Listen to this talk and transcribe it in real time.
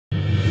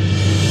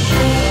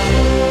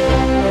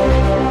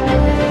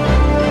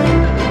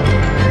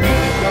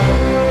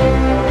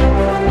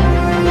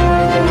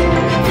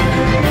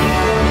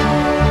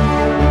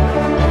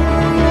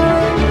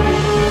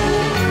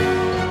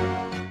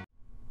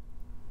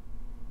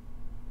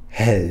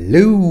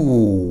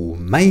Hello,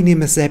 my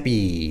name is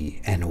Seppi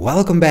and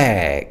welcome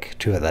back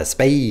to the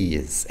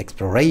Space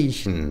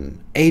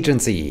Exploration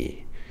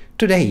Agency.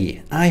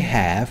 Today I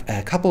have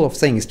a couple of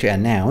things to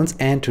announce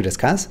and to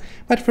discuss,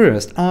 but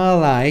first I'd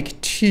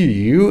like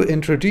to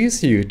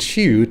introduce you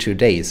to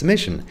today's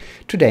mission.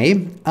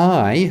 Today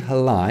I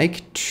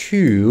like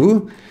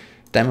to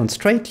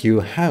demonstrate you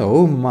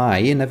how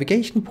my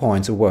navigation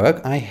points work.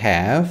 I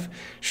have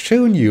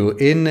shown you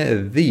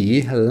in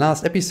the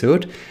last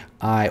episode.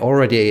 I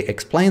already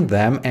explained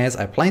them as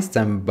I placed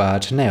them,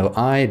 but now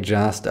I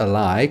just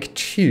like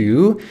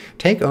to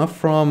take off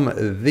from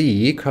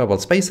the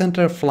Kerbal Space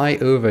Center, fly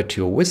over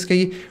to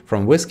Whiskey.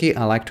 From Whiskey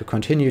I like to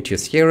continue to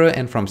Sierra,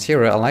 and from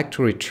Sierra I like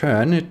to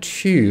return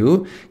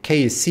to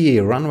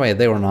KC runway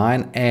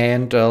 09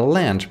 and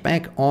land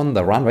back on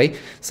the runway.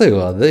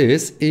 So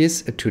this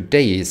is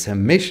today's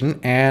mission,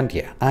 and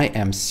yeah, I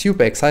am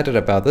super excited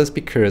about this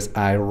because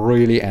I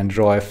really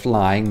enjoy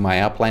flying my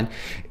airplane.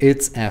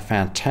 It's a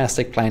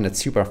fantastic plane. It's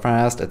super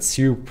fast, it's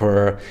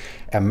super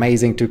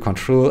amazing to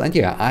control, and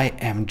yeah, I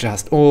am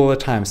just all the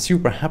time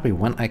super happy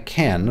when I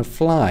can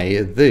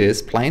fly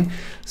this plane.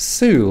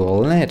 So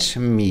let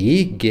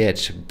me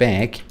get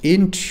back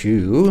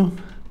into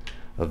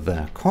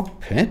the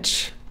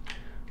cockpit.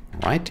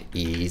 Right,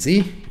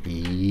 easy,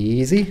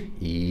 easy,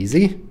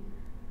 easy.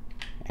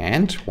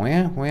 And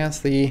where's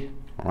the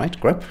right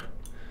grip?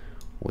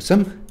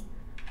 Awesome.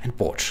 And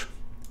board.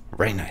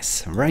 Very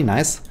nice, very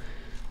nice.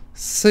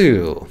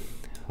 So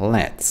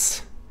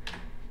let's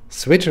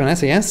switch on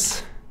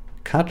SAS,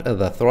 cut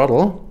the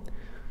throttle,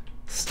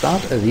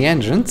 start the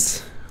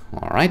engines.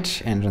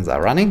 Alright, engines are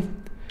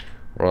running.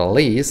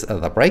 Release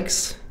the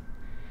brakes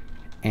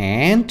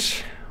and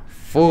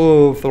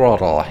full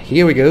throttle.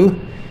 Here we go.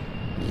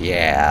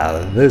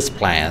 Yeah, this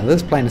plane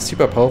is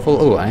super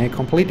powerful. Oh, I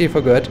completely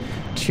forgot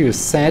to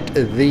set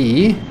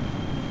the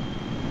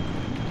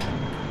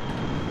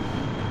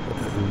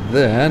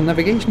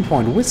navigation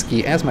point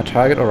Whiskey as my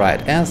target.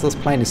 Alright, as this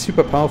plane is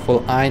super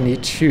powerful, I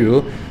need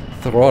to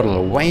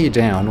throttle way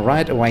down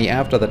right away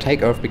after the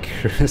takeoff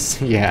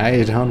because yeah,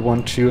 I don't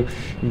want to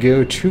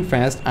go too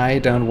fast. I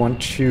don't want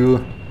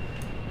to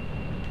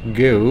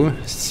go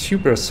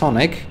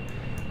supersonic.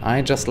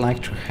 I just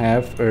like to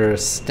have a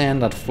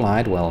standard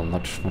flight. Well,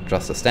 not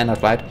just a standard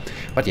flight,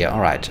 but yeah,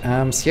 alright.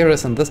 Sierra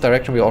is in this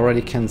direction. We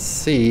already can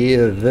see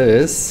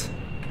the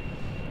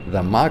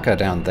marker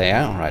down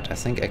there. Alright, I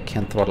think I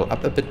can throttle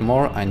up a bit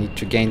more. I need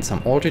to gain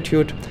some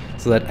altitude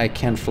so that I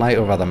can fly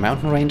over the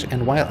mountain range,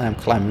 and while I'm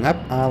climbing up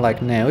I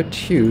like now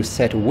to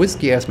set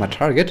Whiskey as my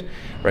target.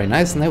 Very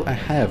nice. Now I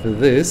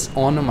have this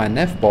on my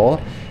nav ball,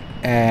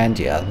 and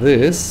yeah,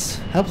 this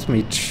helps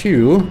me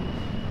to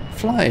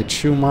fly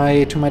to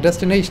my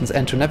destinations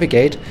and to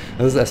navigate.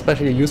 This is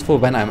especially useful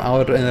when I'm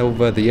out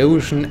over the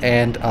ocean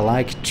and I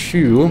like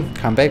to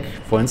come back.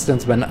 For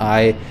instance, when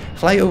I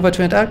fly over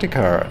to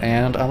Antarctica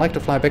and I like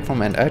to fly back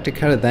from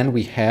Antarctica, then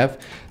we have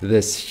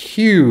this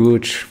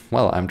huge,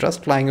 well, I'm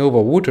just flying over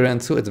water,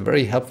 and so it's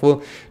very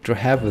helpful to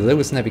have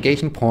those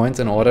navigation points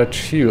in order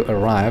to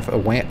arrive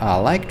where I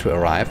like to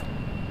arrive.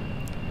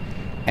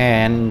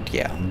 And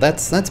yeah,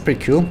 that's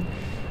pretty cool.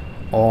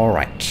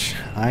 Alright,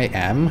 I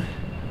am...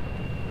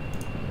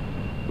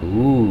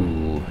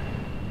 Ooh,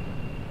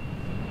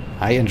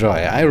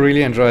 I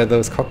really enjoy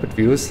those cockpit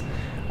views.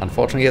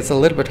 Unfortunately, it's a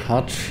little bit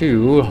hard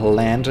to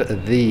land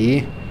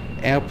the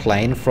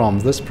airplane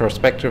from this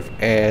perspective,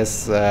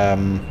 as yeah,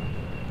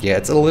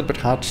 it's a little bit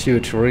hard to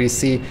really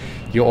see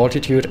your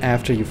altitude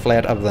after you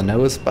flared up the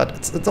nose, but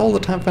it's all the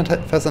time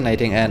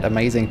fascinating and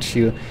amazing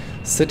to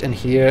sit in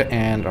here.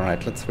 And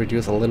alright, let's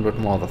reduce a little bit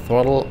more the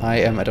throttle. I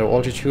am at an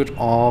altitude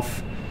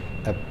of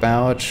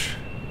about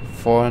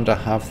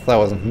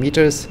 4,500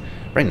 meters.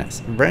 Very nice,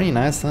 very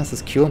nice. This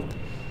is cool.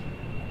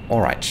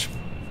 Alright.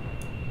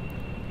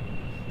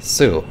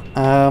 So,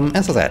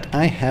 as I said,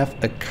 I have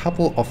a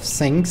couple of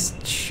things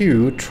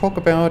to talk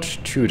about,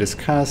 to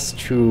discuss,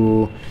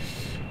 to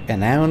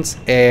announce,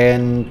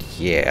 and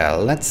yeah,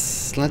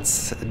 let's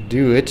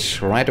do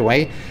it right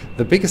away.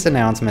 The biggest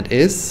announcement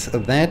is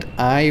that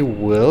I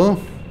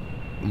will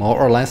more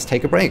or less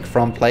take a break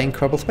from playing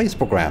Kerbal Space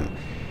Program.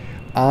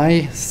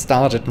 I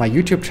started my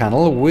YouTube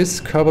channel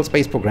with Kerbal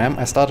Space Program.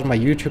 I started my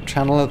YouTube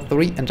channel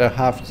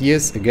 3.5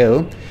 years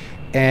ago,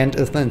 and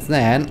since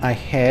then I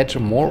had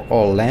more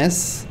or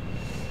less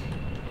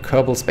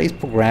Kerbal Space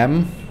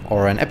Program,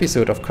 or an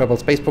episode of Kerbal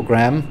Space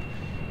Program,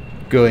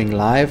 going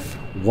live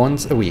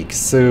once a week.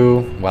 So,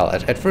 well,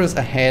 at first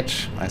I had,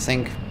 I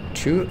think,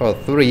 2 or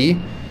 3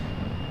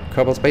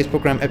 Kerbal Space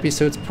Program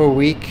episodes per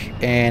week,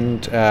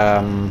 and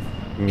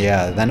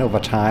yeah, then over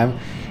time,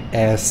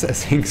 as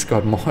things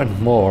got more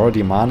and more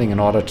demanding in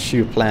order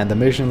to plan the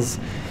missions,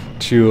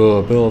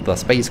 to build the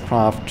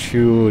spacecraft,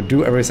 to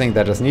do everything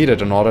that is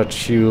needed in order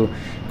to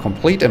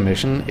complete a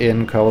mission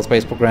in Kerbal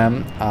Space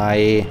Program,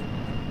 I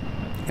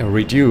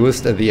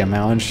reduced the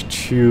amount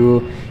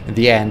to, in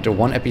the end,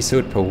 1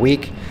 episode per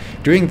week.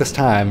 During this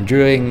time,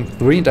 during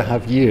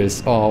 3.5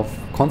 years of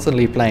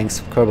constantly playing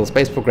Kerbal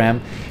Space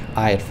Program,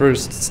 I at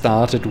first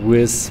started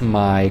with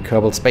my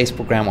Kerbal Space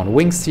Program on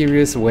Wings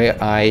series, where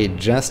I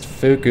just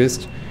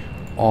focused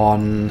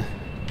on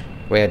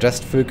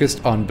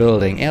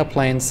building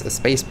airplanes,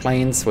 space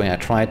planes, where I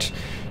tried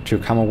to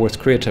come up with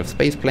creative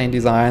spaceplane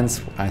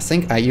designs. I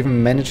think I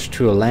even managed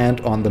to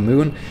land on the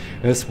moon.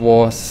 This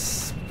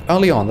was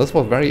early on. This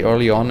was very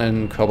early on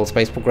in Kerbal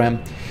Space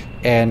Program.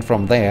 And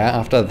from there,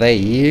 after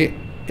they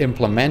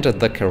implemented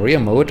the career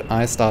mode,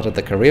 I started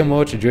the career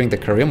mode. During the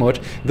career mode,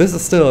 this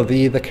is still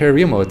the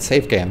career mode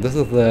save game. This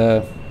is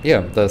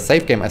the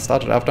save game I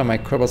started after my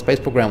Kerbal Space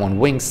Program on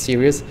Wings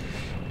series.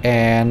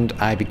 And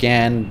I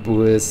began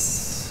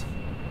with,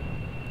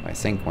 I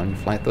think, when you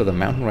fly through the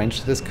mountain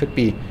range, this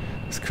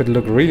could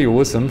look really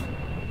awesome,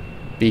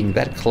 being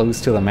that close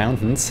to the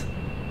mountains.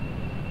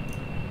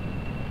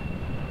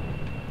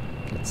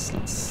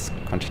 Let's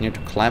continue to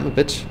climb a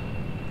bit.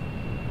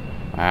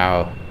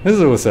 Wow, this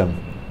is awesome.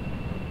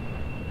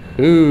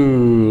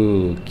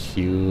 Ooh,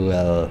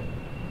 cool.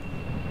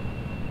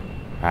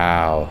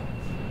 Wow,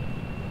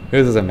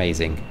 this is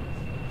amazing.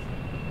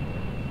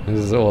 This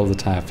is all the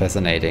time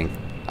fascinating.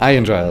 I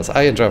enjoy this.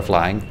 I enjoy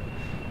flying.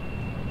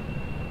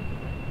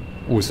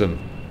 Awesome.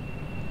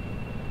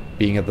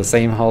 Being at the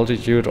same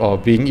altitude or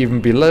being even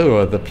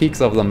below the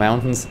peaks of the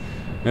mountains.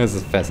 This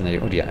is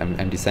fascinating. Oh dear,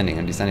 I'm descending.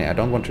 I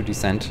don't want to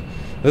descend.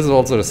 This is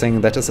also the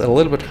thing that is a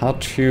little bit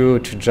hard to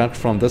judge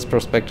from this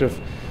perspective.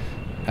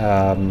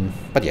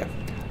 But yeah,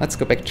 let's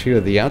go back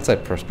to the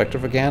outside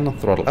perspective again.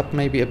 Throttle up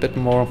maybe a bit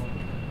more.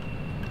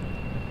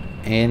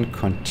 And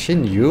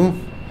continue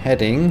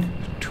heading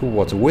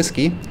towards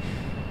Whiskey.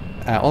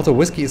 Also,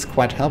 Whiskey is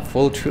quite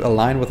helpful to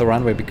align with the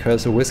runway,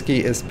 because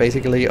Whiskey is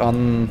basically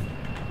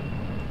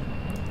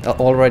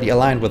already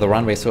aligned with the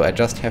runway, so I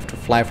just have to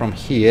fly from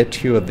here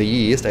to the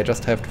east. I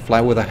just have to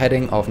fly with a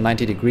heading of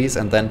 90 degrees,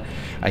 and then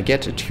I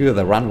get to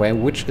the runway,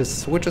 which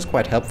is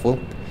quite helpful.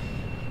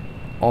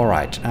 All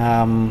right,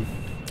 yeah,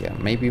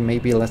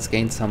 maybe let's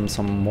gain some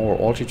more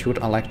altitude.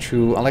 I like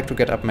to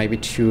get up maybe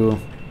to.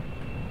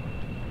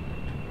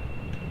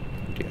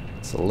 Yeah,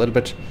 it's a little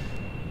bit.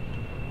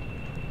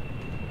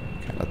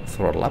 Okay, let's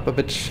throttle up a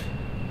bit.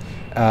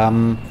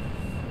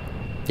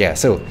 Yeah,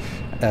 so.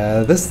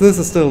 This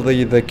is still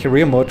the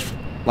career mode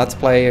Let's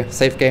Play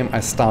save game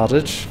I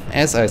started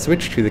as I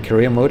switched to the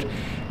career mode,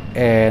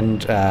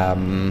 and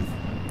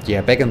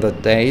yeah, back in the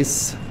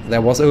days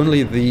there was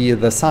only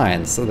the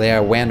science,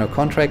 there were no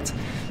contracts,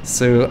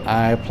 so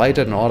I played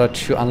it in order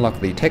to unlock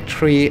the tech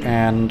tree,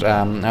 and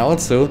I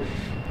also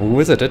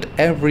visited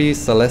every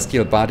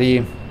celestial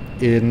body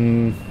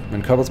in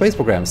Kerbal Space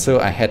Program.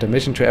 So I had a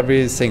mission to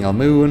every single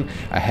moon.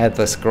 I had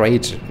this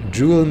great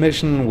Jewel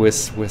mission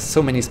with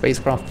so many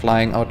spacecraft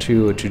flying out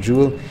to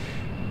Jewel,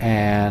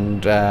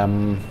 and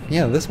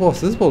yeah, this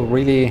was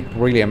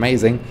really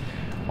amazing.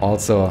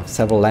 Also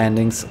several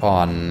landings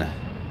on,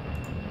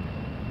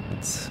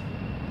 let's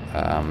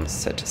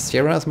set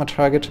Sierra as my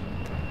target.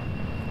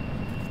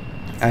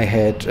 I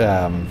had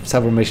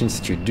several missions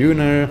to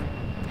Duna,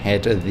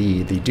 had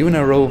the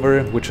Duna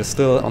rover, which is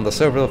still on the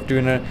surface of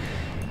Duna.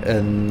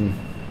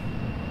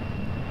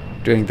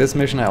 During this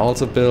mission I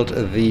also built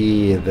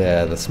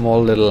the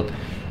small little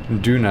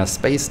Duna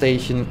space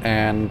station,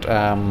 and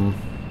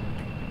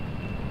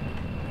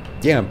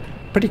yeah,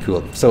 pretty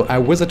cool. So I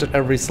visited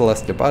every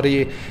celestial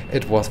body.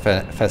 It was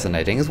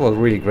fascinating. It was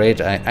really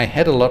great. I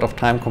had a lot of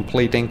time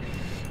completing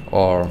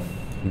or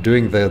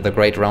doing the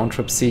great round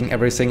trip, seeing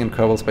everything in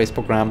Kerbal Space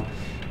Program.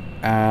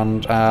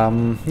 And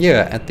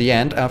yeah, at the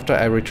end, after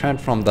I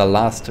returned from the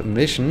last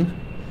mission,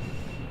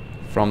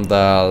 from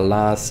the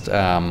last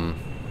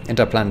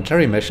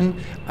interplanetary mission,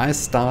 I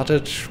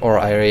started, or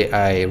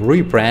I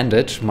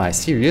rebranded my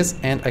series,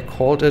 and I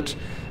called it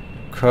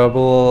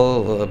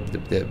Kerbal,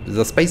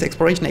 the Space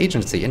Exploration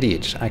Agency.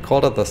 Indeed, I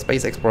called it the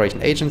Space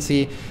Exploration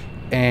Agency,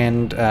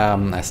 and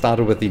I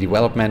started with the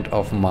development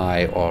of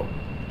my, or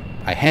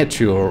I had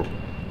to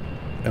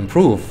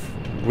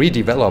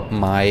redevelop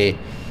my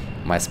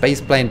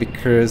space plane,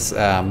 because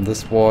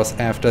this was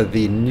after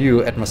the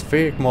new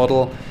atmospheric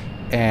model.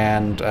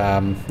 And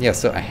yeah,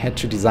 so I had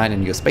to design a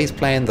new space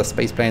plane. The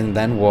space plane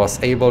then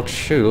was able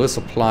to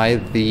supply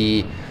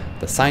the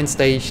science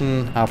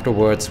station.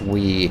 Afterwards,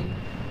 we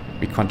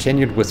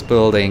continued with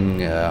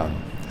building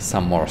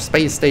some more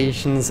space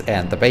stations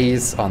and the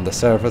base on the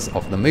surface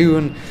of the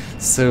moon.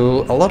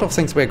 So a lot of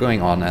things were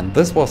going on, and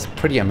this was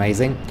pretty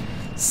amazing.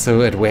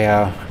 So it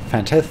were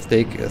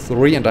fantastic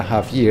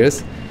 3.5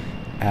 years,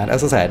 and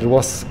as I said, it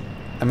was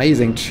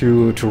amazing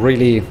to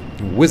really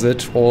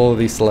visit all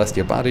these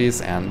celestial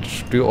bodies and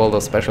do all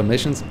those special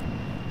missions.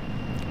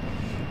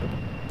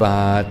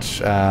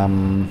 But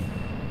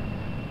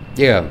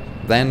yeah,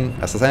 then,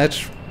 as I said,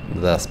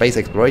 the Space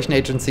Exploration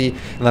Agency.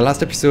 In the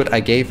last episode I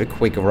gave a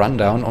quick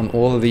rundown on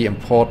all the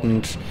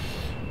important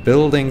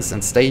buildings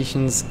and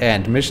stations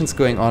and missions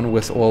going on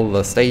with all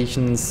the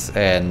stations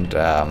and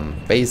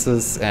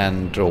bases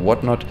and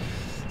whatnot.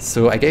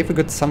 So I gave a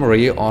good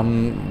summary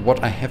on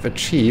what I have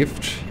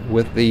achieved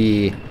with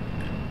the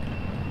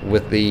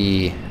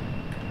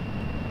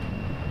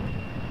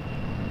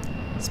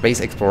Space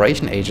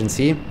Exploration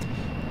Agency,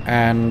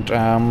 And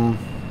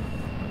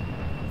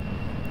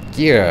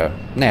yeah,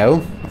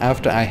 now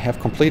after I have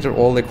completed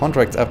all the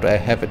contracts, after I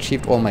have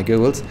achieved all my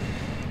goals,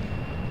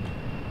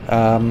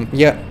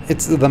 yeah,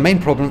 it's the main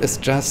problem is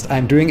just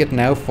I'm doing it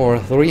now for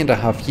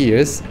 3.5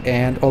 years,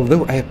 and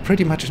although I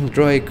pretty much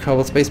enjoy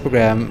Kerbal Space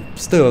Program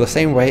still the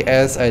same way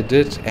as I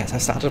did as I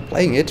started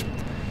playing it,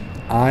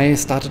 I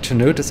started to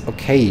notice,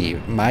 okay,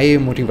 my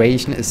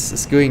motivation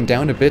is going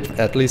down a bit,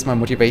 at least my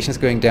motivation is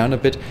going down a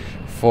bit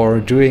for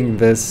doing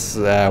this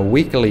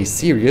weekly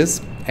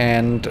series,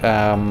 and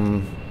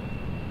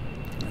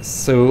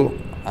so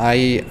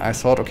I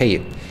thought,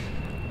 okay,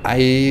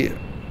 I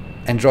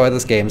enjoy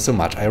this game so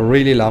much. I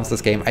really love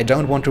this game. I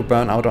don't want to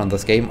burn out on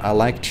this game. I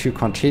like to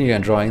continue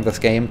enjoying this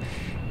game,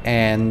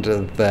 and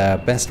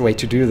the best way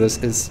to do this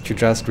is to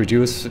just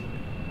reduce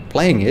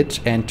playing it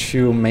and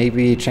to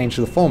maybe change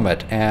the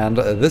format. And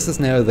this is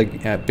now the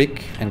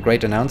big and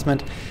great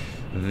announcement.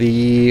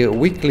 The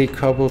weekly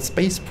Kerbal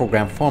Space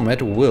Program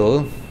format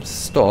will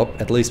stop,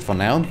 at least for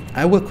now.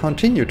 I will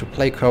continue to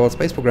play Kerbal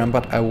Space Program,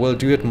 but I will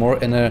do it more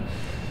in a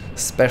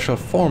special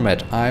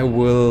format. I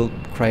will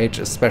create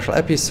special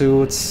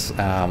episodes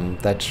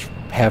that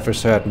have a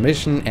certain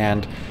mission,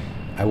 and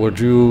I will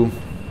do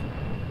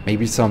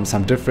maybe some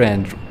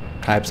different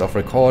types of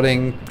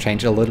recording,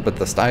 change a little bit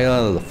the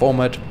style, the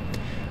format.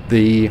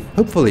 The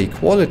hopefully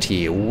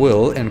quality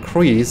will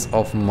increase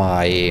of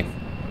my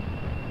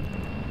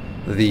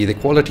the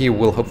quality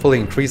will hopefully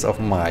increase of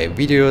my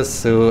videos,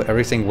 so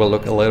everything will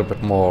look a little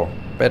bit more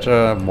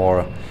better,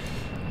 more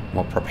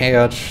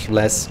prepared,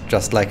 less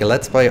just like a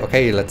let's play.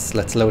 Okay, let's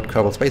load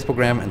Kerbal Space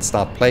Program and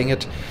start playing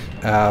it.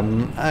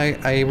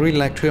 I really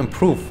like to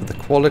improve the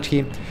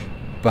quality,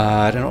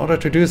 but in order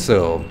to do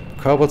so,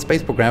 Kerbal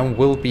Space Program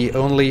will be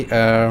only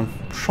a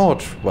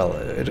short, well,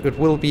 it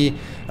will be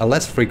a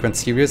less frequent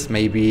series,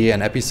 maybe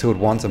an episode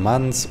once a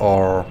month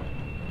or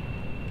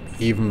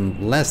even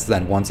less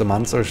than once a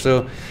month or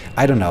so.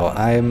 I don't know.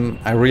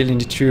 I really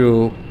need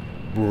to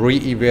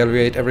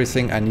re-evaluate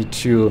everything. I need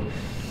to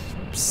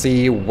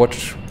see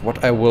what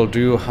I will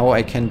do, how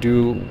I can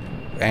do,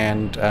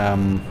 and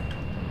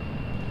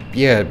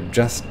yeah,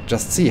 just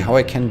see how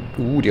I can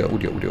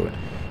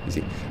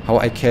easy, how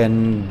I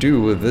can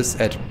do this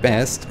at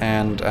best.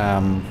 And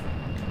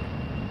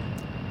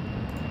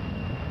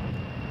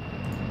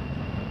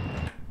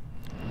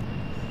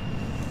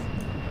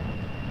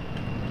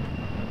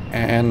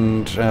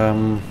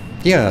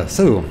yeah,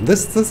 so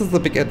this is the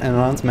big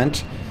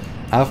announcement.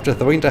 After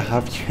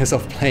 3.5 years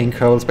of playing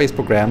Kerbal Space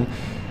Program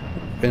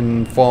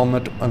in form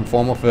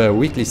of a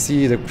weekly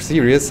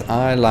series,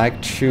 I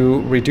like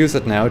to reduce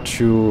it now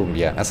to,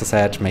 yeah, as I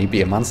said,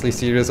 maybe a monthly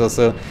series or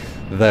so.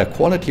 The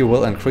quality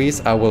will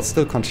increase. I will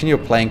still continue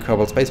playing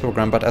Kerbal Space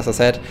Program, but as I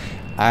said,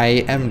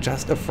 I am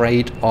just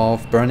afraid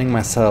of burning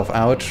myself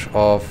out,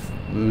 of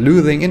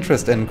losing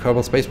interest in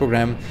Kerbal Space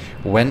Program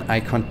when I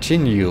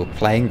continue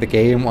playing the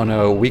game on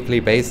a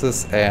weekly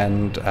basis.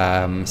 And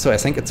so I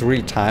think it's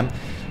really time.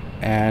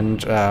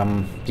 And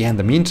yeah, in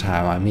the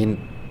meantime, I mean,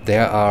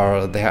 there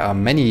are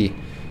many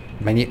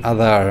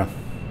other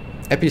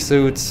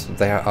episodes.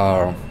 There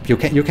are, you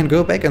can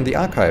go back in the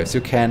archives.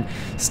 You can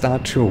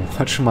start to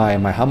watch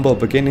my humble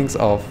beginnings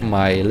of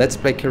my Let's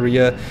Play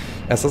career.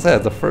 As I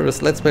said, the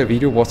first Let's Play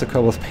video was a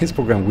Kerbal Space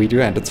Program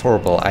video, and it's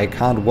horrible. I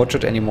can't watch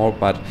it anymore,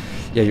 but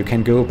yeah, you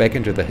can go back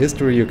into the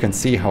history. You can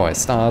see how I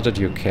started.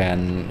 You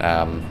can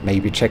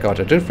maybe check out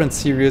a different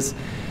series.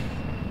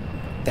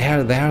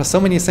 There are so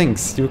many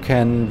things you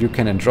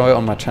can enjoy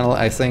on my channel,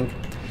 I think.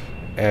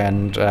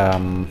 And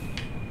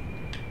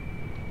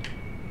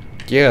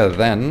yeah,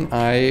 then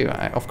I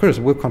of course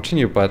will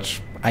continue,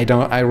 but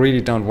I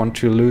really don't want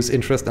to lose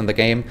interest in the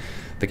game.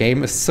 The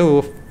game is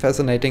so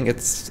fascinating.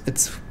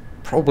 It's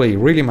probably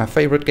really my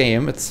favorite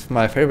game. It's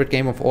my favorite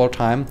game of all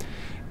time,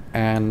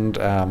 and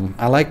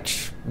I like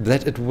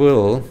that it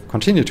will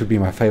continue to be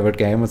my favorite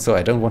game. So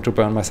I don't want to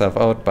burn myself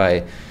out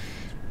by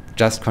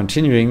just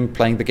continuing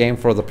playing the game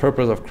for the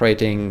purpose of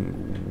continuing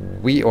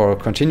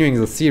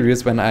the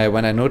series when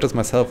I notice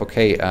myself,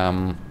 okay,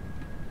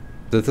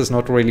 this is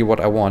not really what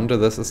I want,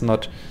 this is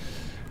not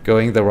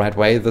going the right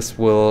way, this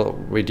will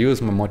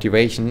reduce my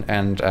motivation.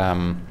 And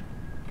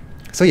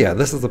so yeah,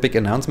 this is a big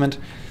announcement.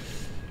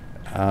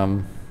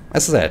 As I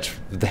said,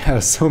 there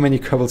are so many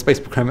Kerbal Space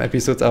Program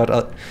episodes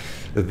out.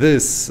 The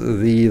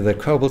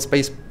Kerbal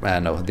Space,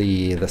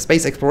 the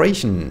Space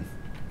Exploration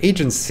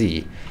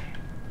Agency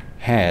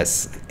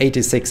has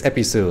 86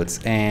 episodes,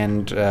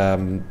 and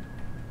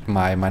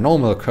my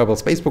normal Kerbal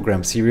Space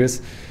Program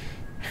series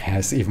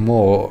has even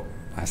more.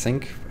 I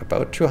think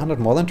about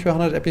more than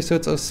 200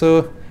 episodes or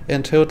so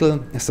in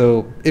total.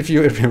 So if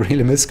you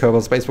really miss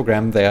Kerbal Space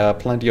Program, there are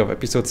plenty of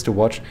episodes to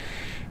watch.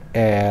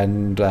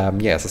 And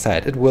yeah, as I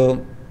said, it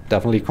will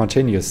definitely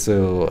continue.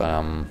 So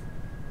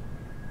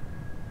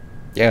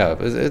yeah,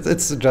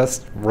 it's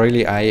just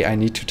really I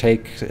need to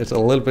take it a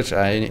little bit.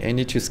 I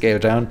need to scale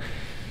down,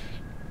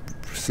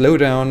 slow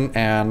down,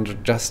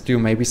 and just do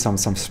maybe some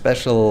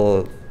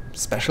special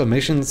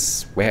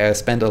missions where I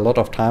spend a lot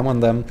of time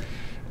on them.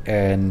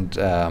 And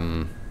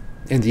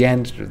in the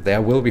end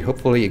there will be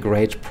hopefully a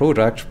great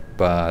product,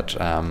 but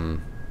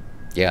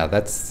yeah,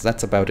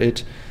 that's about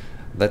it.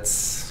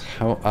 That's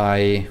how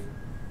I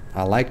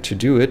like to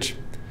do it.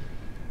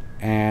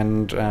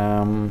 And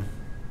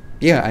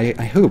yeah,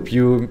 I hope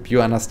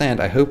you understand.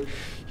 I hope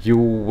you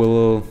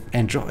will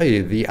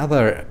enjoy the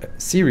other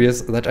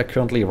series that are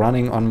currently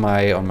running on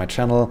my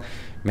channel.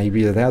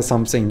 Maybe there's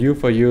something new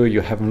for you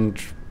you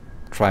haven't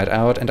tried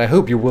out, and I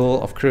hope you will,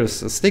 of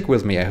course, stick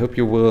with me. I hope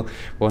you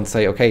won't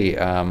say, okay,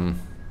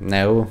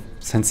 now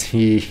since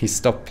he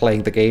stopped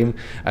playing the game,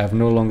 I have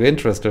no longer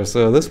interest.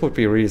 So this would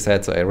be really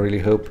sad. So I really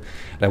hope,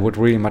 I would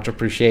really much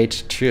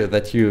appreciate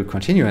that you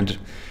continue. And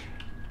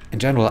in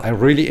general, I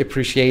really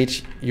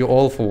appreciate you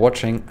all for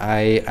watching.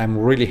 I'm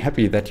really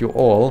happy that you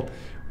all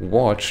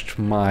watched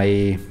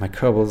my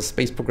Kerbal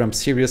Space Program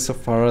series so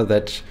far,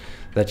 that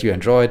you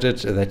enjoyed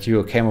it, that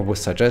you came up with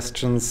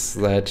suggestions,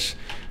 that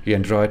you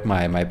enjoyed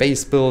my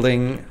base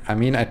building. I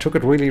mean, I took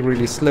it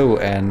really slow,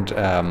 and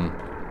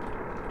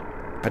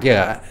but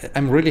yeah,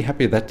 I'm really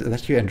happy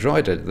that you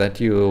enjoyed it, that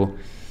you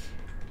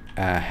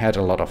had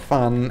a lot of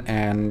fun,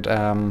 and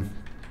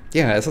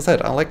yeah, as I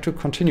said, I like to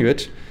continue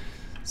it.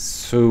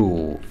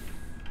 So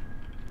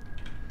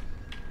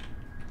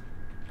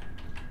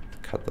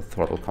cut the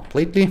throttle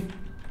completely.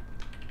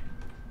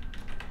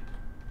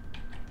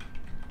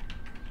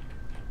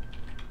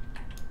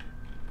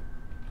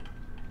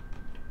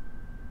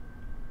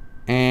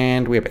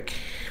 And we're back.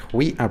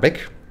 We are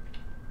back.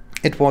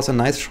 It was a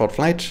nice short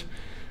flight.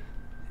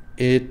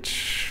 It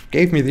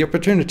gave me the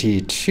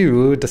opportunity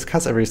to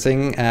discuss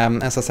everything.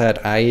 As I said,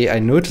 I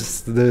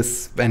noticed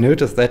this. I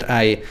noticed that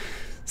I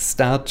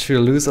start to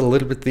lose a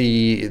little bit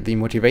the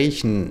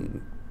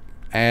motivation,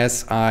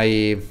 as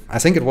I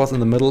think it was in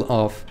the middle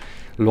of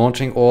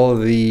launching all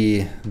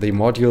the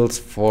modules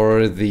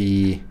for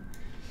the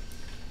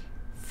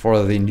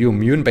new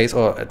moon base,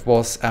 or it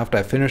was after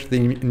I finished the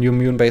new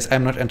moon base.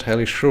 I'm not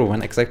entirely sure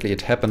when exactly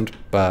it happened,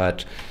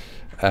 but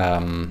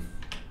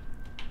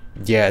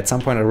yeah, at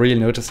some point I really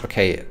noticed,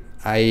 okay,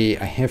 I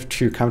have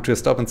to come to a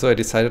stop, and so I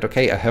decided,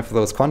 okay, I have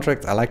those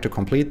contracts, I like to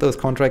complete those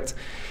contracts,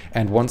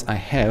 and once I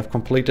have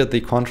completed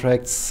the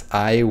contracts,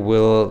 I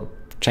will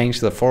change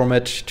the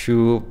format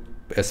to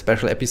a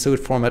special episode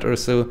format or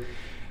so.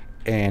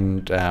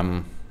 And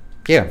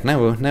yeah,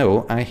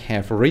 now I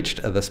have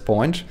reached this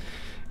point,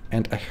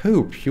 and I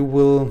hope you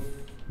will,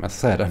 as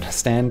I said,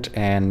 understand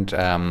and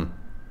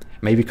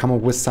maybe come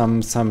up with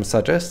some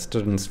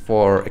suggestions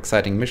for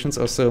exciting missions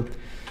or so.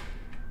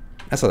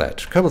 As I said,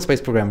 Kerbal Space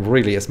Program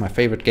really is my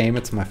favorite game.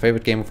 It's my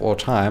favorite game of all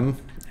time,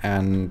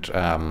 and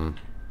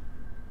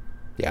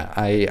yeah,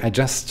 I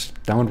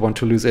just don't want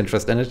to lose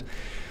interest in it.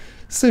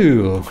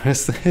 So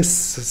his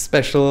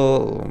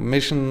special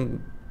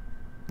mission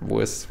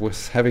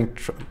was having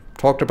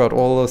talked about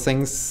all those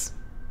things,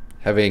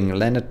 having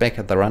landed back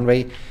at the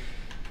runway.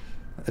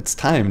 It's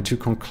time to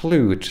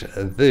conclude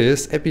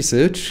this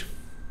episode.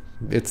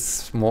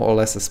 It's more or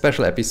less a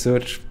special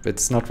episode.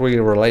 It's not really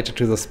related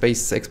to the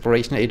Space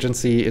Exploration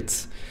Agency.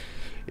 It's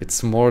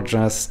more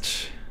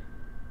just...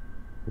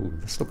 Ooh,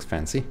 this looks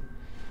fancy.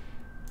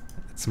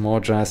 It's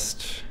more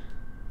just...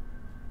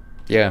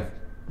 yeah,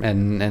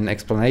 an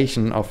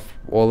explanation of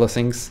all the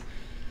things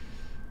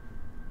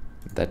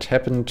that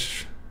happened,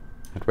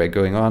 that were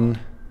going on.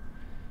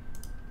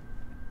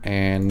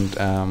 And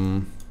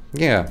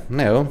yeah,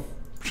 now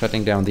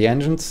shutting down the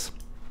engines,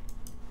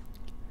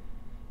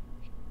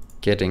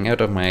 getting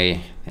out of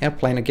my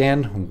airplane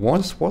again.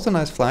 Was a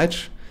nice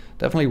flight,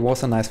 definitely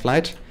was a nice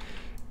flight.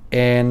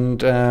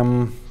 And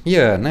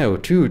yeah, now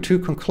to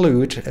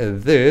conclude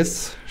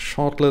this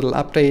short little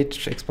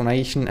update,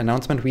 explanation,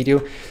 announcement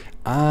video,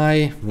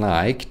 I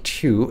like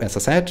to, as I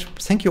said,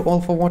 thank you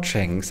all for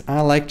watching.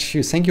 I like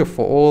to thank you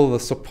for all the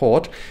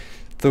support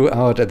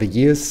throughout the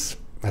years.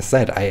 As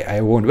I said,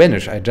 I won't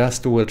vanish. I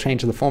just will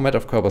change the format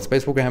of Kerbal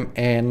Space Program.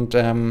 And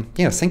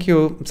yeah, thank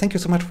you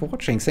so much for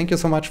watching. Thank you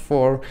so much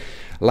for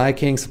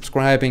liking,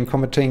 subscribing,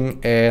 commenting.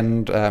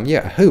 And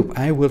yeah, I hope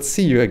I will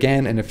see you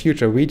again in a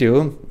future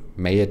video.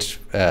 May it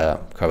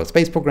Kerbal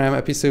Space Program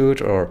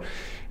episode or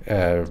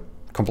a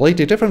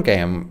completely different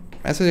game.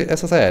 As I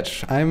said,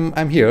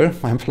 I'm here.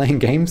 I'm playing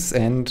games,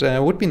 and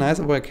would be nice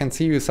if I can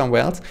see you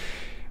somewhere else,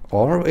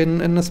 or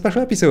in a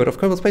special episode of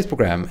Kerbal Space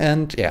Program.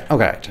 And yeah,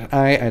 okay,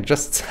 I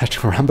just had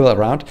to ramble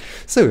around.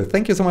 So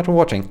thank you so much for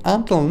watching.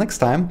 Until next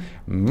time,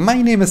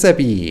 my name is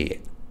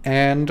Abby,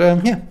 and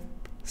yeah,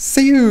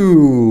 see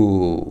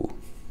you!